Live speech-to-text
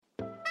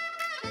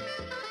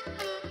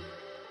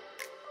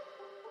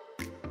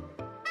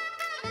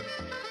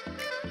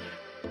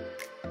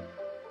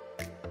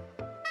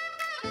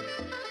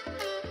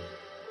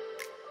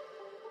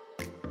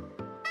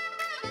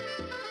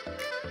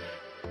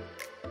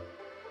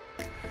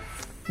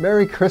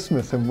Merry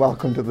Christmas and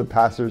welcome to the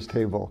Pastor's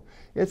Table.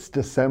 It's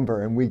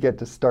December and we get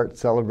to start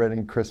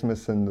celebrating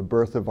Christmas and the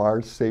birth of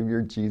our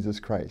Savior, Jesus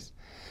Christ.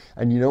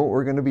 And you know what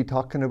we're going to be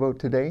talking about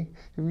today?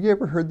 Have you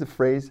ever heard the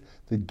phrase,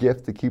 the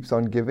gift that keeps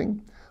on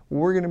giving?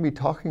 Well, we're going to be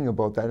talking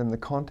about that in the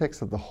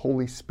context of the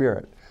Holy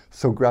Spirit.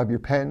 So grab your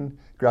pen,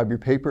 grab your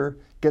paper,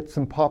 get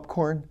some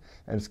popcorn,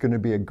 and it's going to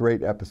be a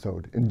great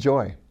episode.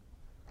 Enjoy.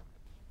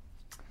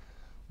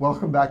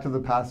 Welcome back to the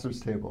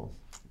Pastor's Table.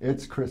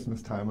 It's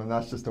Christmas time, and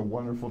that's just a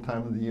wonderful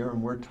time of the year,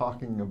 and we're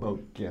talking about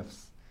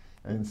gifts,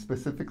 and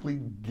specifically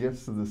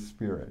gifts of the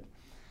Spirit.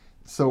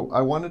 So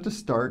I wanted to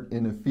start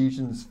in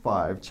Ephesians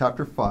 5,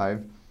 chapter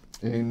 5,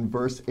 in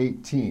verse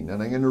 18,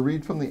 and I'm going to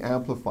read from the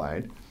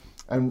Amplified,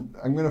 and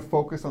I'm going to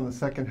focus on the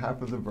second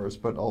half of the verse,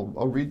 but I'll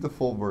read the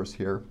full verse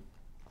here.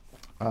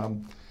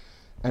 And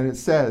it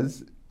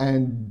says,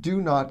 "And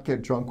do not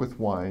get drunk with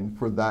wine,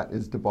 for that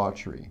is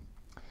debauchery,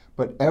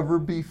 but ever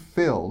be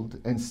filled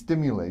and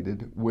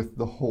stimulated with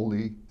the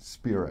Holy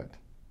Spirit."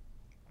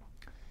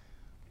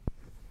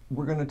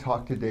 We're going to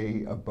talk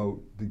today about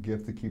the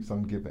gift that keeps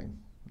on giving.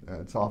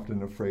 It's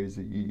often a phrase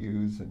that you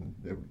use, and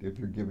if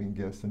you're giving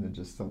gifts, and it's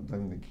just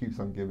something that keeps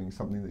on giving,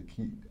 something that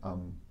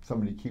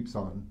somebody keeps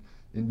on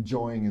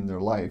enjoying in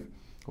their life.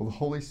 Well, the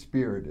Holy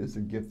Spirit is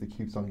a gift that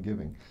keeps on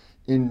giving.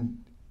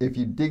 If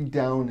you dig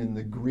down in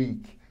the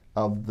Greek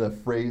of the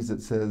phrase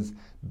that says,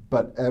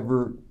 "but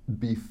ever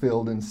be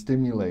filled and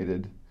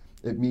stimulated,"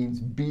 it means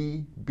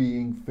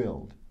being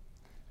filled.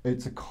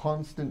 It's a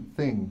constant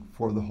thing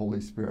for the Holy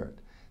Spirit.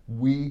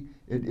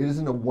 It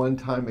isn't a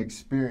one-time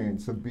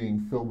experience of being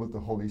filled with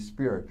the Holy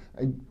Spirit.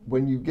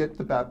 When you get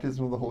the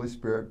baptism of the Holy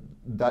Spirit,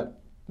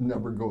 that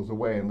never goes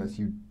away unless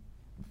you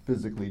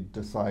physically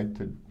decide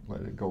to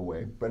let it go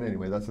away. But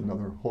anyway, that's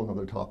whole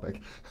other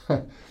topic.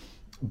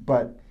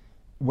 But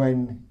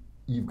when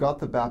you've got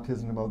the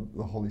baptism of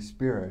the Holy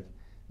Spirit,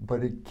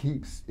 but it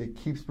keeps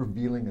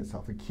revealing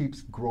itself. It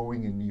keeps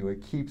growing in you.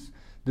 It keeps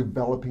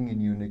developing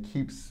in you, and it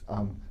keeps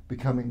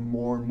becoming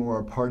more and more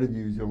a part of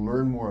you as you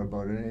learn more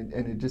about it.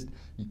 And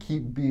you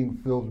keep being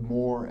filled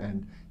more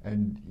and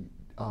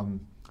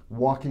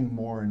walking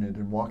more in it,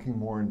 and walking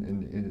more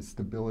in its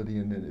stability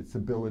and in its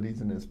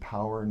abilities and its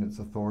power and its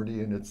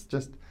authority. And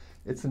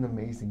it's an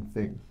amazing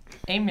thing.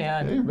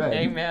 Amen. Amen.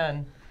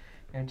 Amen.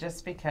 And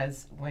just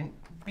because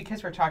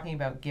we're talking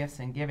about gifts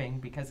and giving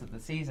because of the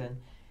season,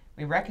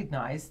 we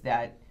recognize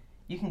that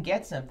you can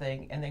get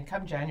something and then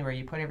come January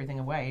you put everything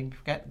away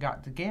and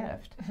got the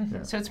gift.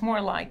 Yeah. So it's more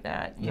like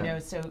that, you Yeah. know.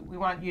 So we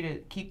want you to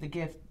keep the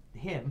gift,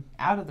 him,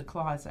 out of the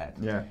closet.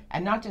 Yeah.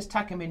 And not just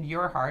tuck him into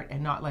your heart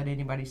and not let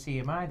anybody see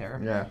him either.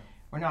 Yeah.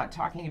 We're not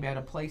talking about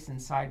a place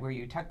inside where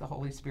you tuck the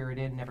Holy Spirit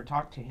in and never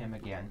talk to him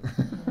again.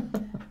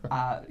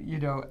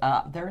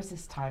 There was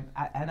this time,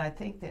 and I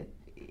think that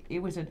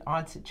it was an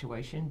odd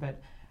situation,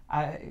 but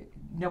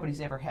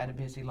nobody's ever had a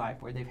busy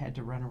life where they've had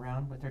to run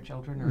around with their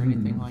children or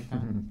anything like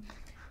that.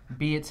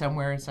 Be it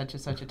somewhere in such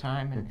and such a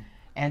time.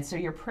 And so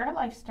your prayer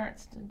life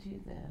starts to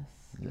do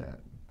this. Yeah.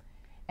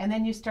 And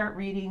then you start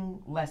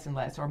reading less and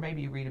less, or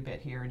maybe you read a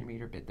bit here and you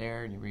read a bit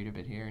there and you read a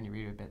bit here and you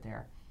read a bit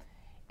there.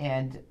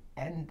 And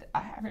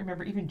I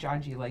remember even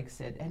John G. Lake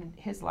said, and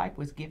his life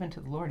was given to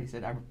the Lord. He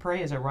said, "I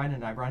pray as I run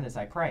and I run as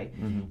I pray."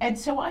 Mm-hmm. And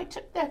so I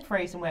took that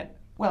phrase and went,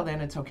 well,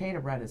 then it's okay to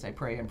run as I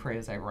pray and pray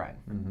as I run.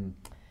 Mm-hmm.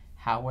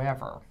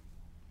 However,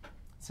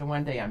 so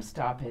one day I'm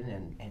stopping,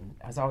 and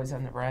I was always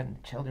on the run,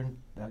 children,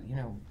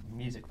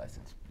 music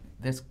lessons,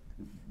 this,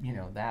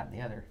 that and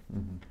the other.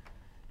 Mm-hmm.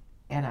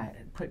 And I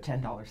put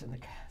 $10 in the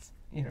gas,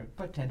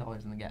 put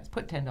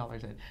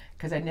 $10 in,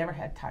 because I never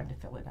had time to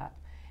fill it up.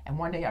 And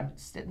one day I'm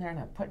sitting there and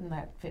I'm putting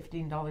that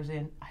 $15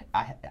 in.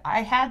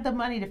 I had the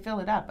money to fill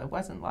it up. It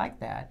wasn't like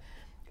that.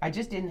 I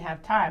just didn't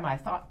have time, I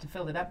thought, to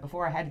fill it up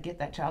before I had to get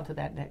that child to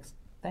that next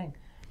thing.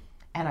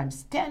 And I'm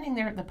standing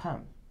there at the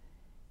pump,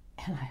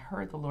 and I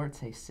heard the Lord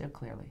say so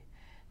clearly,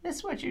 "This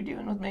is what you're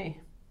doing with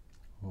me."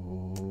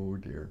 Oh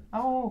dear.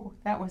 Oh,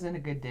 that wasn't a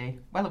good day.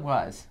 Well, it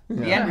was. Yeah.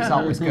 The end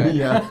result was good.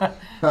 Yeah,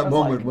 that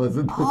moment like,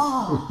 wasn't.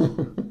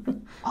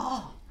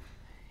 Oh.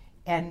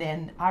 And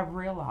then I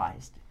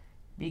realized,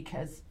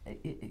 because,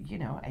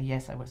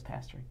 yes, I was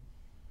pastoring.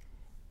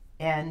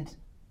 And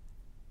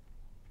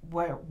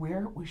where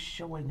it was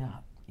showing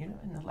up,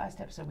 in the last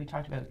episode we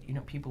talked about,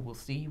 people will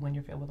see when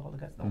you're filled with the Holy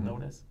Ghost, they'll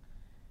notice.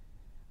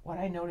 What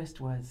I noticed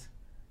was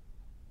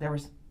there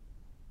was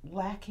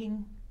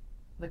lacking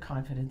the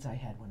confidence I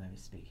had when I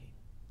was speaking.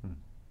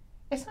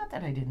 It's not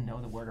that I didn't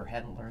know the word or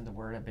hadn't learned the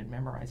word. I've been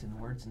memorizing the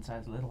word since I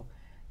was little.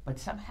 But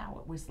somehow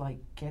it was like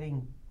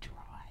getting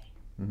dry.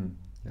 Mm-hmm.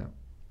 Yeah.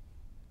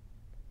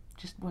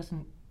 Just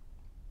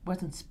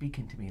wasn't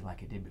speaking to me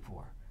like it did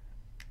before.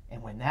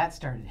 And when that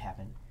started to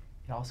happen,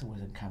 it also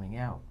wasn't coming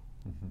out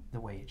the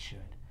way it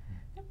should.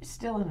 There was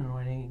still an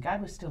anointing, and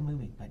God was still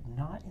moving, but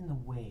not in the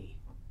way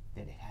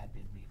that it had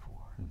been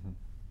before.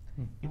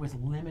 Mm-hmm. It was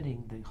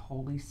limiting the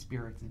Holy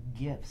Spirit's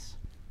gifts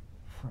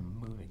from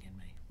moving in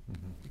me,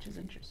 which is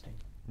interesting.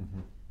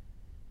 Mm-hmm.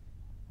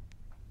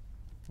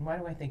 Why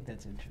do I think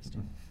that's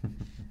interesting?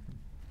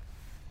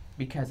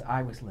 Because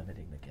I was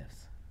limiting the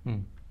gifts.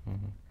 Mm-hmm.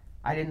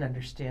 I didn't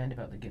understand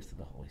about the gifts of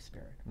the Holy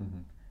Spirit.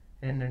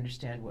 I didn't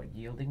understand what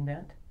yielding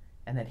meant,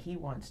 and that He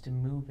wants to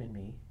move in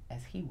me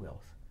as He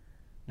wills,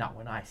 not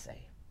when I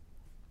say.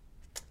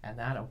 And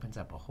that opens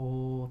up a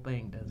whole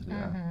thing, doesn't it?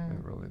 Yeah,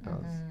 it really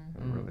does.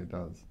 It really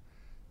does.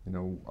 You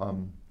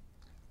know,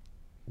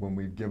 when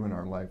we've given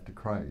our life to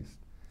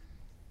Christ,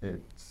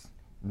 it's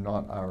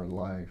not our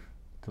life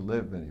to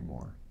live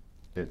anymore.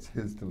 It's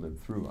His to live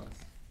through us.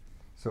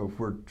 So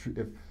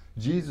if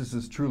Jesus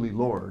is truly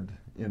Lord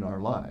in our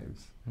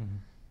lives,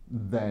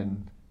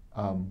 then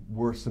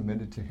we're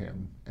submitted to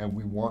Him, and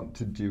we want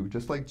to do,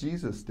 just like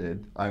Jesus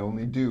did, I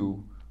only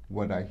do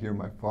what I hear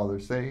my Father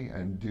say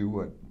and do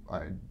what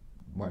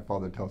my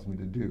Father tells me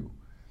to do.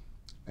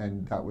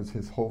 And that was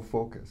His whole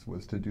focus,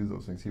 was to do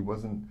those things. He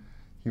wasn't,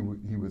 he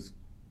was,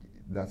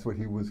 that's what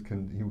he was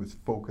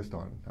focused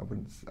on. I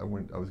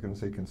was going to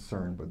say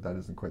concerned, but that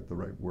isn't quite the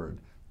right word.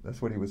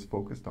 That's what He was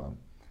focused on.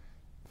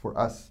 For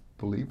us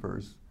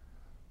believers,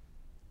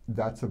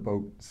 that's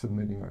about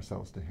submitting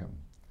ourselves to Him,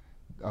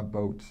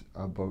 about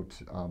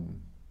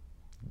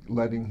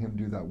letting Him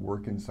do that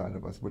work inside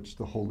of us, which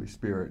the Holy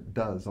Spirit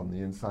does on the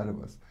inside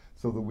of us,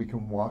 so that we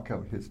can walk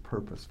out His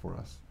purpose for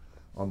us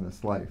on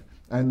this life.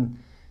 And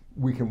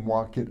we can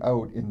walk it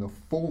out in the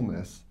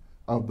fullness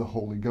of the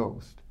Holy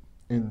Ghost,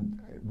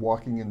 in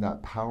walking in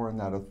that power and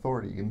that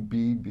authority, and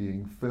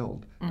being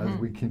filled as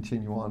we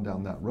continue on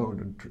down that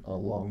road and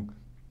along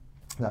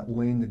that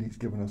lane that He's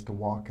given us to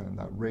walk on,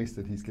 that race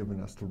that He's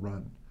given us to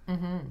run.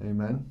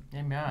 Amen?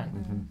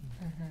 Amen.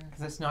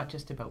 Because it's not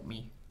just about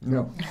me.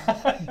 No.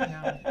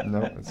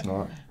 No, it's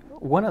not.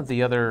 One of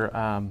the other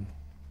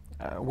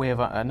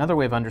another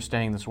way of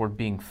understanding this word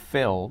being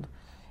filled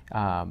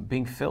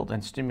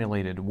and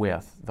stimulated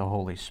with the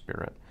Holy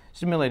Spirit.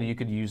 Stimulated, you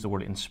could use the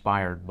word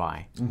inspired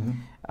by.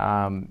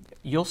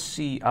 You'll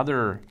see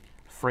other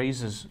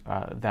phrases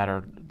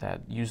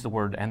that use the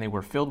word, and they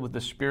were filled with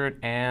the Spirit,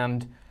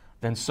 and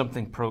then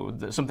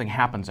something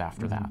happens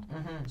after that,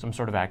 some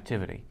sort of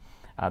activity.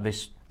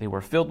 They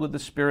were filled with the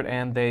Spirit,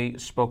 and they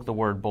spoke the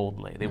word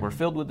boldly. They were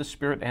filled with the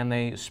Spirit, and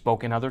they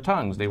spoke in other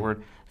tongues. They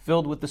were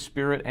filled with the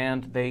Spirit,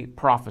 and they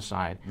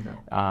prophesied.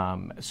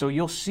 So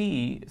you'll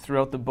see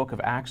throughout the book of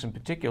Acts in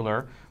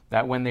particular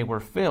that when they were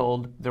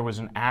filled, there was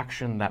an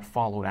action that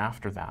followed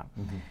after that.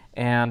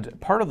 And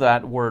part of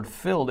that word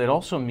filled, it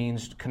also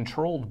means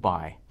controlled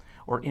by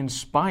or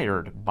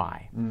inspired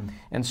by.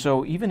 And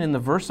so even in the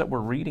verse that we're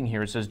reading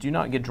here, it says, do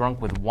not get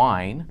drunk with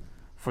wine,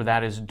 for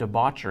that is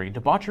debauchery.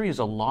 Debauchery is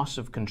a loss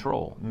of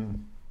control.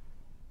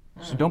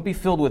 So don't be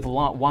filled with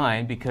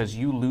wine because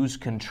you lose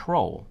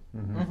control.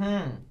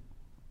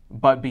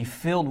 But be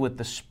filled with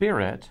the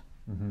Spirit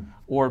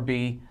or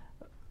be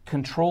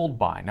controlled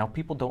by. Now,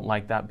 people don't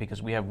like that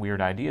because we have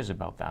weird ideas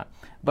about that.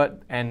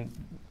 And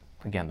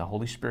again, the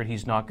Holy Spirit,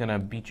 He's not going to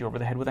beat you over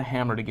the head with a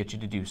hammer to get you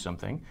to do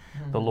something.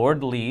 The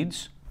Lord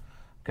leads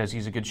because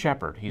He's a good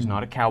shepherd. He's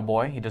not a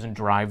cowboy. He doesn't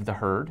drive the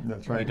herd.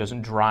 That's right. He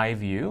doesn't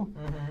drive you.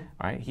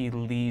 Right? He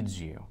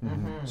leads you.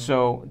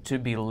 So to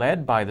be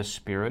led by the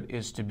Spirit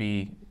is to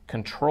be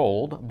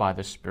controlled by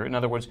the Spirit. In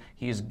other words,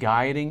 He is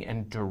guiding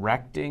and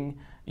directing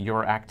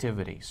your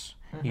activities.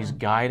 He's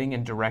guiding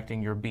and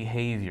directing your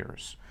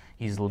behaviors.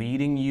 He's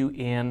leading you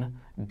in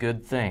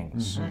good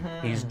things.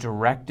 He's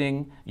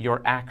directing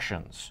your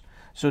actions.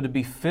 So to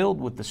be filled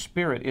with the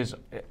Spirit is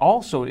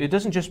also, it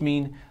doesn't just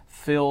mean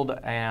filled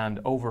and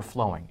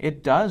overflowing.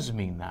 It does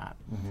mean that.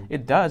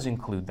 It does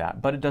include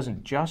that, but it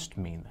doesn't just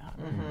mean that.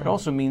 It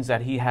also means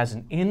that He has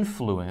an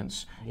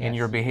influence in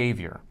your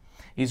behavior.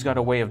 He's got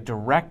a way of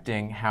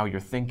directing how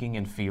you're thinking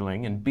and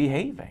feeling and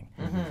behaving.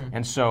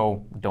 And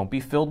so don't be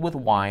filled with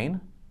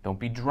wine. Don't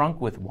be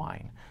drunk with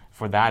wine,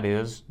 for that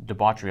is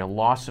debauchery, a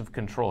loss of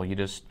control. We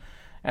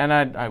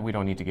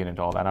don't need to get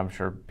into all that. I'm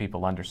sure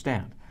people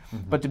understand.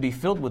 But to be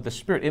filled with the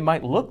Spirit, it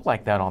might look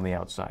like that on the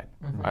outside.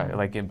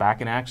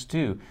 Back in Acts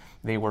 2,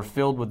 they were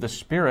filled with the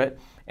Spirit,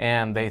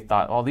 and they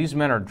thought, oh, these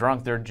men are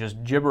drunk. They're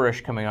just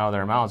gibberish coming out of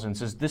their mouths. And it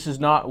says, this is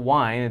not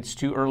wine. It's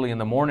too early in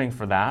the morning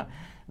for that.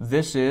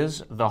 This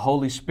is the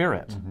Holy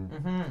Spirit.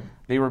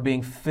 They were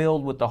being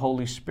filled with the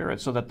Holy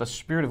Spirit so that the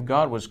Spirit of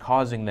God was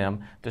causing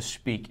them to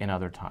speak in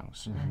other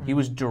tongues. He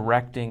was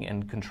directing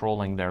and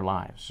controlling their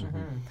lives.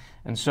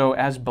 And so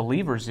as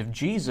believers, if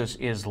Jesus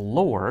is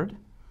Lord,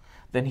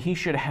 then He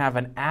should have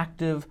an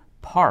active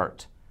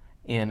part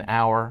in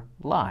our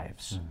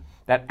lives.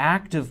 That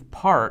active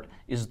part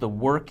is the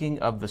working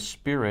of the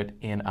Spirit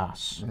in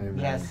us.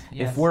 Yes.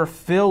 If we're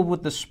filled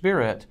with the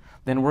Spirit,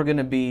 then we're going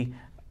to be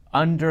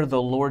under the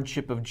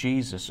lordship of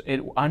Jesus,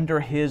 under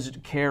His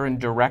care and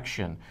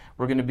direction.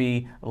 We're going to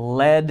be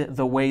led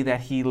the way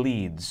that He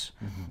leads.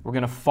 We're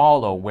going to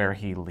follow where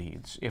He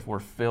leads if we're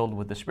filled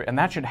with the Spirit. And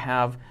that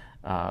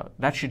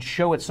should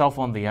show itself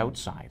on the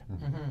outside.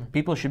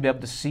 People should be able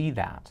to see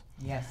that.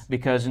 Yes.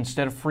 Because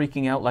instead of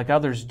freaking out like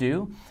others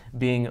do,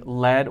 being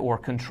led or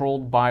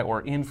controlled by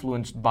or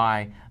influenced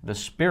by the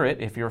Spirit,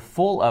 if you're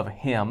full of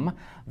Him,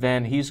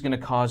 then He's going to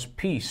cause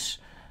peace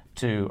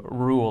to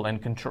rule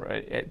and control,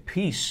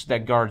 peace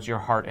that guards your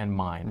heart and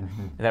mind,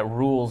 that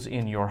rules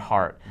in your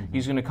heart.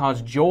 He's going to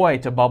cause joy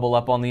to bubble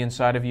up on the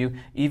inside of you.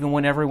 Even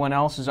when everyone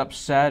else is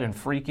upset and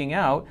freaking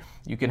out,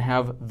 you can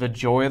have the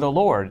joy of the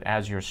Lord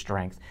as your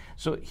strength.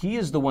 So He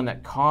is the one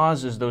that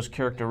causes those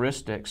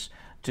characteristics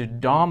to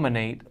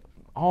dominate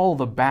all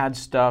the bad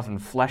stuff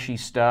and fleshy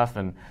stuff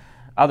and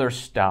other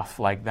stuff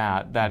like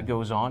that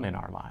goes on in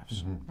our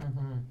lives.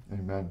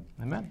 Amen.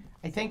 Amen.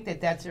 I think that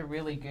that's a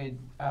really good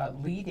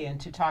lead-in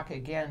to talk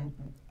again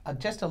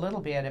just a little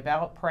bit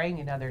about praying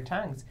in other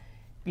tongues.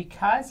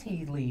 Because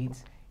He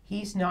leads,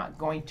 He's not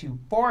going to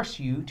force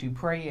you to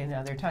pray in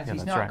other tongues. Yeah,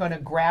 He's that's not right. going to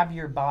grab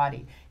your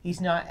body.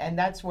 He's not, and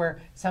that's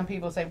where some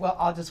people say, well,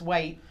 I'll just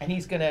wait, and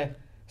He's going to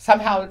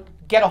somehow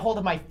get a hold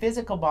of my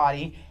physical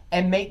body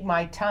and make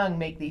my tongue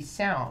make these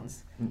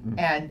sounds.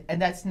 And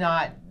that's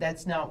not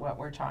what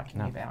we're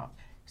talking about.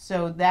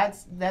 So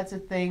that's a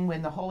thing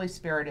when the Holy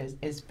Spirit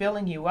is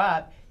filling you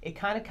up, it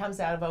kind of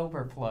comes out of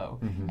overflow.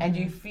 And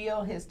you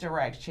feel His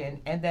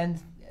direction, and then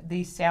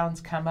these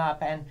sounds come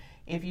up. And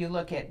if you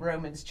look at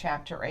Romans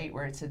chapter 8,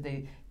 where it said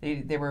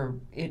they were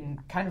in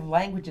kind of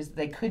languages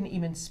they couldn't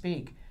even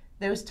speak.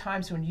 Those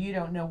times when you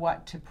don't know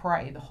what to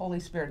pray, the Holy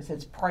Spirit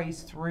says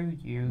prays through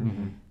you.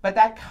 But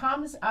that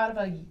comes out of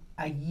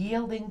a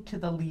yielding to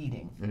the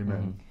leading.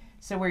 Amen.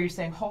 So where you're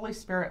saying, Holy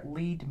Spirit,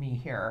 lead me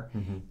here.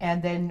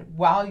 And then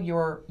while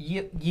you're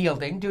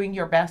yielding, doing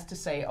your best to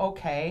say,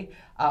 okay,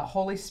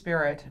 Holy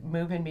Spirit,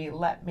 move in me,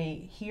 let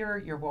me hear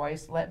your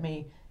voice, let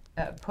me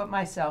put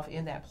myself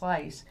in that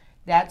place.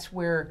 That's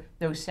where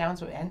those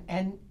sounds,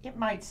 and it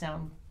might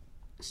sound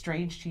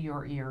strange to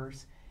your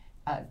ears.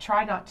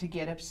 Try not to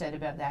get upset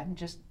about that and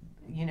just,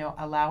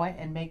 allow it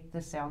and make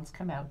the sounds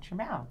come out your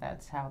mouth.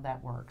 That's how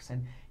that works.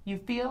 And you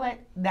feel it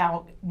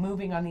now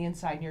moving on the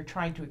inside and you're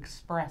trying to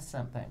express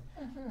something.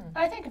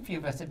 I think a few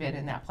of us have been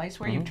in that place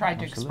where you've tried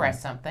to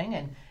express something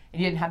and you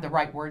didn't have the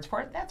right words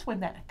for it. That's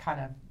when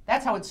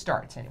that's how it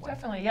starts anyway.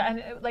 Definitely, yeah.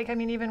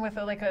 And even with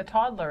a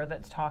toddler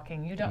that's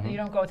talking, you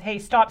don't go, hey,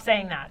 stop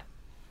saying that.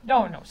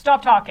 No,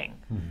 stop talking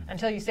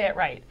until you say it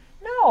right.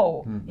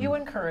 No, you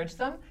encourage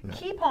them. Yeah.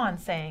 Keep on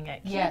saying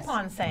it. Yes. Keep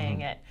on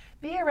saying it.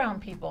 Be around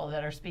people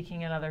that are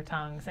speaking in other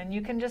tongues, and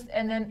you can just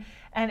and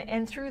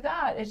through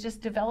that it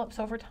just develops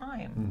over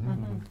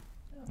time.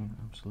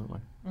 Absolutely.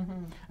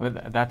 I mean,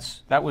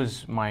 that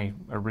was my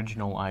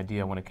original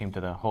idea when it came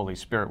to the Holy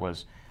Spirit,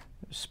 was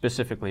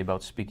specifically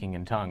about speaking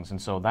in tongues,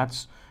 and so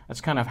that's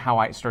kind of how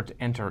I start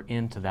to enter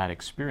into that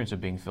experience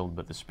of being filled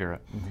with the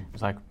Spirit.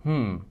 It's like,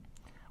 well,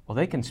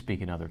 they can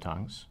speak in other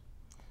tongues.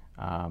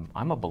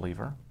 I'm a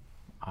believer.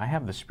 I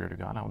have the Spirit of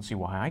God. I don't see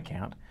why I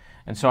can't.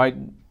 And so I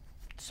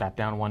sat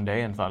down one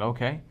day and thought,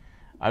 okay,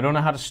 I don't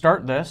know how to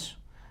start this.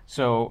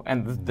 So,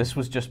 and this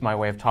was just my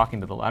way of talking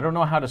to the Lord. I don't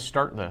know how to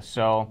start this.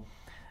 So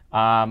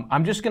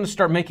I'm just going to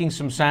start making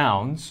some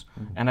sounds,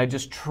 and I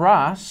just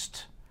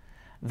trust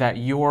that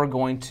you're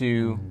going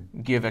to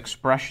give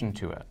expression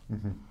to it.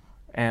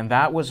 And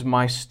that was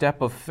my step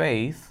of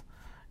faith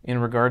in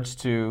regards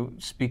to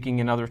speaking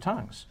in other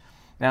tongues.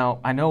 Now,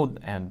 I know,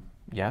 and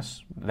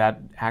yes,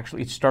 that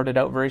actually started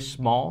out very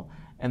small,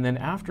 and then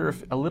after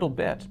a little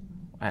bit,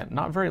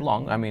 not very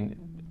long, I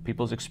mean,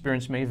 people's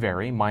experience may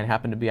vary. Mine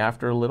happened to be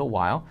after a little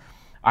while.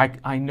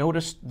 I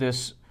noticed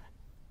this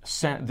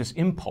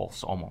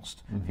impulse,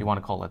 almost, if you want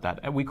to call it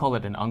that. We call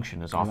it an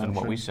unction, is often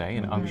what we say,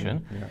 an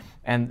unction,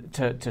 and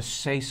to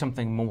say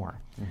something more.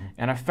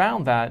 And I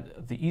found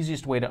that the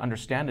easiest way to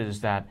understand it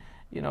is that,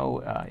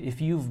 if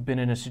you've been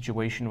in a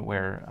situation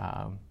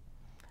where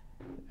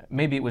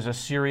maybe it was a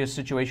serious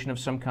situation of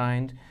some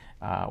kind,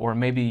 or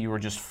maybe you were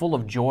just full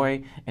of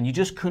joy and you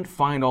just couldn't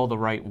find all the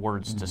right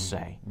words to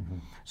say.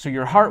 So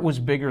your heart was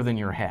bigger than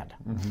your head.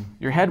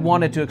 Your head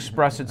wanted to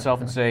express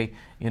itself and say,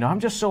 I'm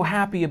just so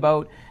happy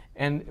about,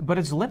 but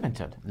it's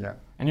limited. Yeah.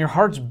 And your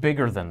heart's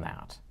bigger than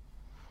that.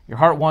 Your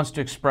heart wants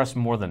to express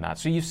more than that.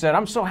 So you've said,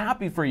 I'm so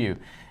happy for you.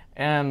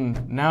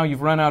 And now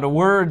you've run out of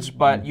words,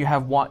 but your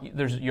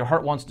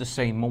heart wants to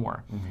say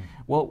more.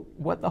 Well,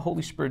 what the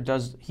Holy Spirit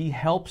does, He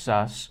helps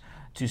us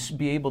to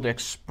be able to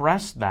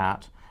express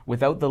that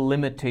without the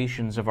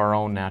limitations of our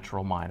own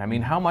natural mind. I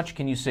mean, how much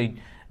can you say,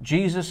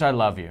 Jesus, I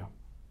love you.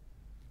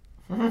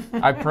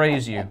 I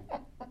praise you.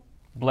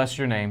 Bless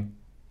your name.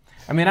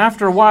 I mean,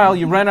 after a while,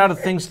 you run out of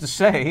things to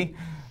say.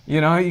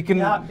 You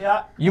can.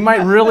 You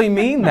might really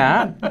mean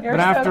that, but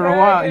after a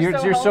while,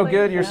 you're so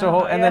good, you're so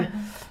holy, and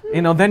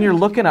then, then you're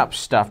looking up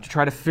stuff to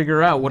try to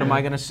figure out what am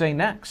I going to say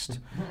next.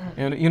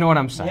 You know what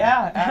I'm saying?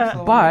 Yeah,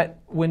 absolutely. But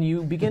when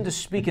you begin to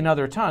speak in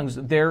other tongues,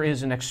 there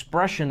is an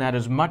expression that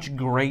is much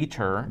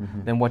greater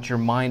than what your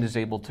mind is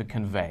able to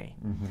convey.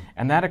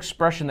 And that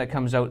expression that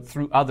comes out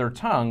through other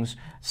tongues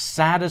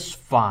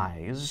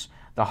satisfies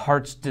the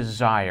heart's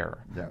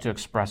desire to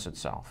express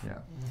itself. Yeah.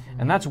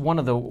 And that's one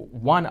of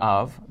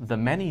the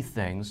many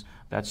things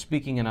that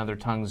speaking in other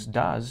tongues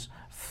does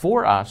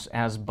for us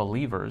as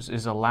believers,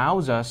 is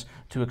allows us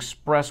to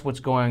express what's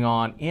going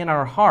on in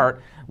our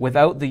heart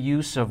without the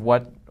use of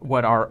what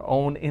what our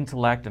own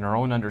intellect and our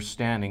own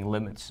understanding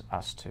limits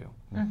us to.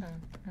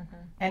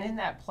 And in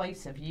that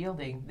place of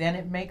yielding, then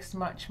it makes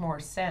much more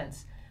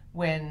sense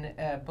when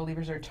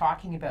believers are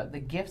talking about the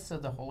gifts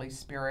of the Holy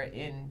Spirit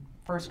in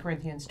 1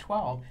 Corinthians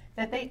 12,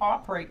 that they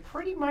operate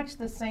pretty much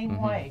the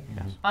same way,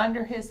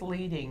 under His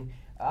leading,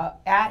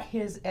 at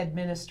His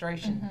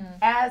administration,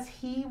 as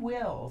He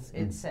wills,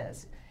 it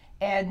says.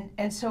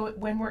 And so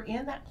when we're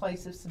in that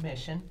place of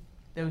submission,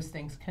 those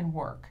things can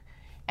work.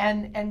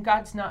 And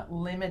God's not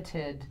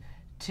limited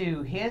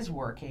to His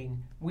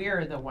working.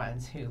 We're the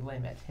ones who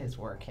limit His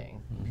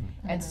working.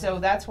 And so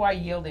that's why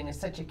yielding is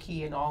such a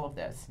key in all of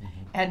this.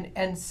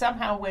 And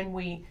somehow when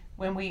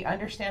we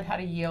understand how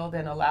to yield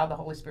and allow the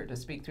Holy Spirit to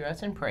speak through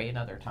us and pray in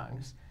other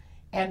tongues,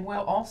 and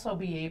we'll also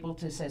be able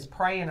to, says,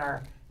 pray in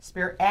our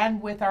spirit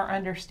and with our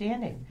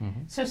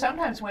understanding. So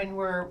sometimes when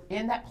we're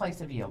in that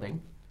place of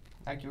yielding,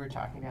 like you were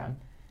talking about,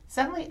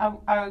 suddenly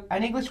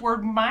an English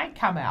word might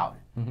come out.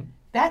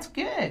 That's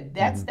good.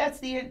 That's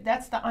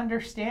the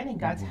understanding.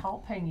 God's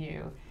helping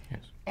you. Yes.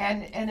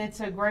 And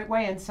it's a great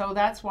way. And so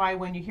that's why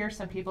when you hear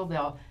some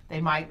people,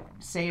 they might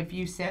say a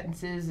few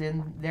sentences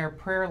in their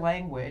prayer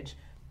language,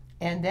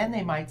 and then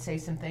they might say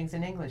some things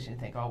in English and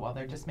think, oh, well,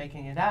 they're just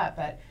making it up.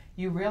 But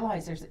you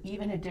realize there's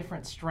even a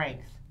different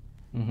strength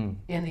in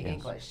the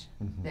English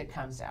that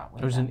comes out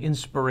with There's that. an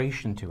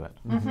inspiration to it.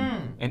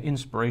 An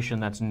inspiration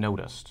that's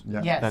noticed,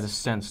 Yeah. Yes. that is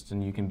sensed,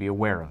 and you can be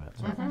aware of it.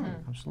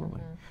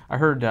 Absolutely. I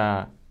heard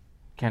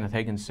Kenneth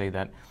Hagin say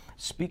that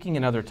speaking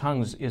in other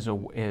tongues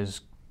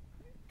is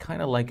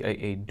kind of like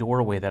a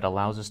doorway that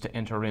allows us to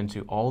enter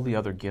into all the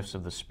other gifts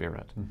of the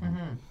Spirit.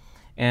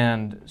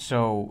 And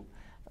so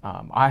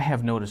I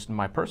have noticed in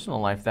my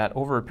personal life that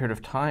over a period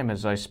of time,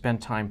 as I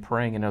spend time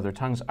praying in other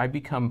tongues, I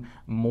become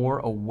more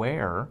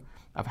aware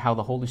of how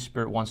the Holy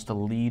Spirit wants to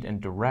lead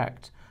and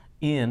direct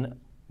in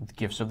the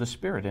gifts of the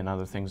Spirit and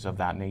other things of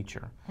that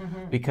nature.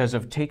 Because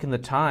I've taken the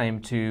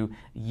time to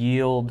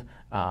yield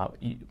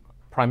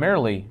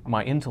primarily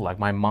my intellect,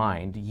 my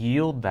mind,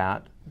 yield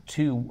that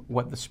to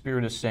what the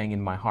Spirit is saying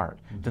in my heart,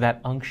 to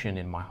that unction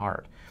in my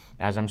heart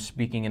as I'm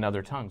speaking in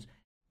other tongues.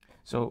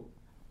 So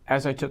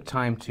as I took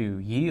time to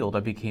yield, I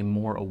became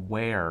more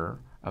aware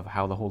of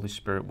how the Holy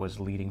Spirit was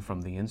leading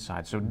from the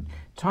inside. So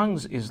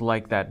tongues is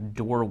like that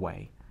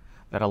doorway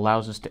that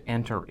allows us to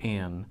enter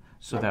in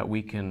so that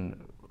we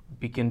can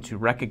begin to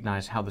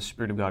recognize how the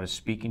Spirit of God is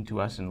speaking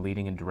to us and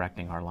leading and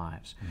directing our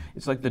lives.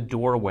 It's like the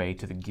doorway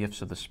to the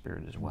gifts of the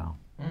Spirit as well.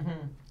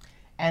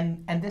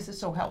 And this is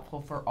so helpful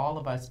for all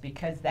of us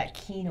because that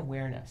keen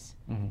awareness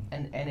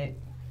and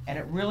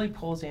it really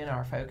pulls in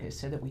our focus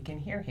so that we can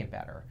hear Him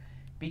better,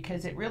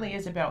 because it really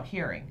is about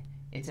hearing.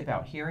 It's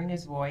about hearing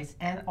His voice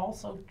and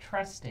also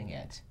trusting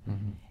it.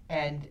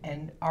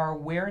 And our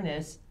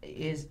awareness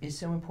is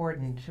so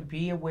important, to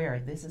be aware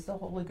this is the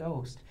Holy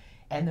Ghost.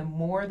 And the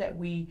more that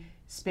we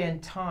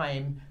spend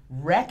time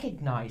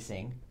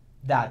recognizing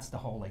that's the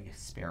Holy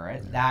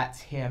Spirit, that's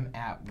Him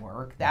at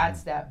work,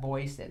 that's that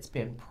voice that's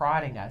been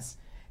prodding us,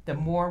 the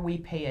more we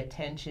pay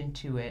attention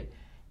to it,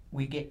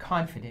 we get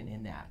confident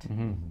in that.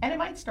 And it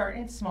might start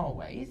in small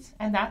ways,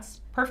 and that's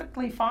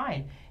perfectly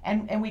fine.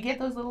 And we get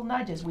those little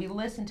nudges. We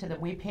listen to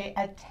them. We pay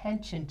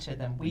attention to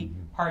them. We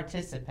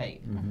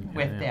participate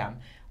with them.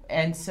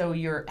 And so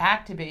you're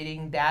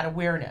activating that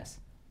awareness.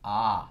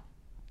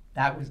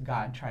 That was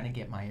God trying to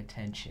get my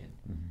attention.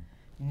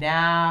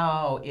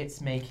 Now it's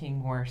making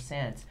more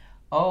sense.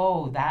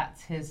 Oh,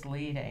 that's His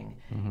leading.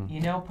 You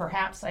know,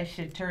 perhaps I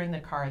should turn the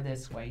car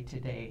this way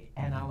today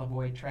and I'll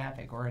avoid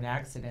traffic or an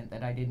accident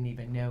that I didn't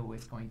even know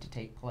was going to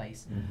take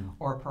place.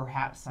 Or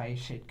perhaps I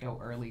should go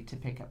early to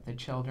pick up the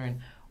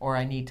children, or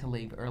I need to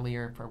leave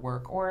earlier for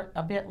work, or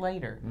a bit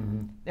later.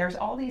 There's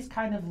all these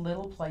kind of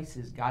little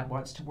places God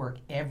wants to work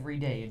every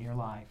day in your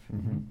life.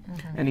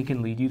 And He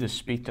can lead you to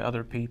speak to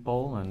other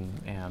people,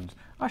 and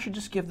I should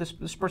just give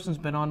this person's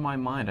been on my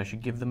mind, I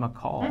should give them a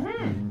call.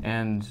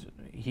 And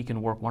He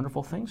can work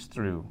wonderful things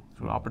through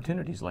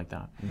opportunities like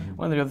that.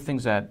 One of the other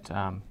things that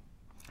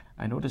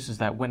I notice is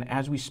that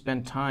as we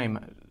spend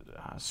time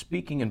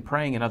speaking and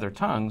praying in other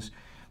tongues,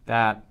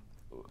 that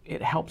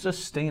it helps us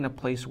stay in a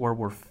place where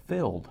we're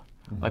filled,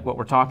 like what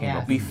we're talking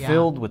about, be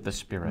filled with the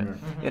Spirit.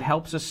 It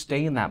helps us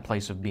stay in that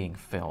place of being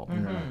filled,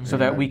 so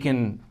that we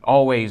can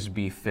always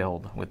be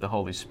filled with the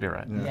Holy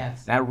Spirit.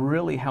 That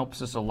really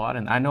helps us a lot.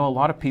 And I know a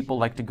lot of people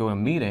like to go to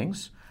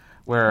meetings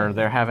where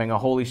they're having a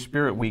Holy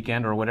Spirit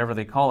weekend or whatever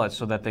they call it,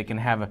 so that they can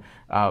have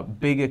a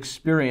big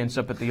experience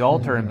up at the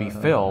altar and be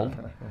filled.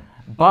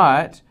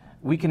 But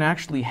we can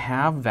actually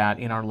have that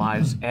in our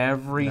lives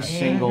every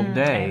single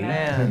day.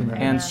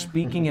 And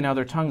speaking in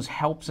other tongues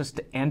helps us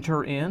to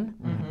enter in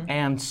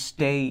and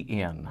stay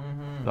in.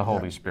 the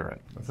Holy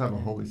Spirit. Let's have a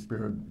Holy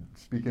Spirit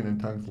speaking in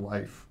tongues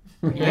life.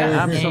 Yes,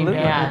 absolutely.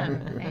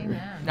 Amen.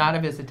 Amen. Not a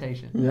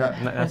visitation. Yeah.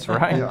 That's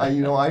right.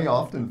 Yeah, I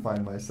often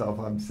find myself,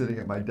 I'm sitting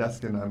at my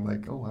desk and I'm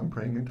like, oh, I'm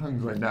praying in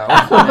tongues right now.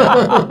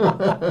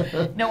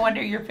 No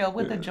wonder you're filled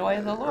with the joy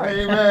of the Lord.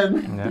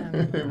 Amen.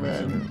 Yeah.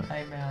 Amen.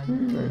 Amen.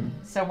 Amen.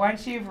 So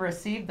once you've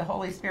received the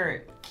Holy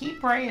Spirit, keep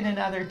praying in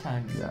other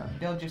tongues. Yeah.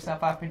 Build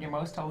yourself up in your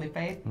most holy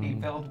faith. Be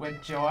filled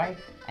with joy,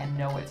 and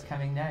know what's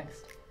coming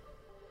next.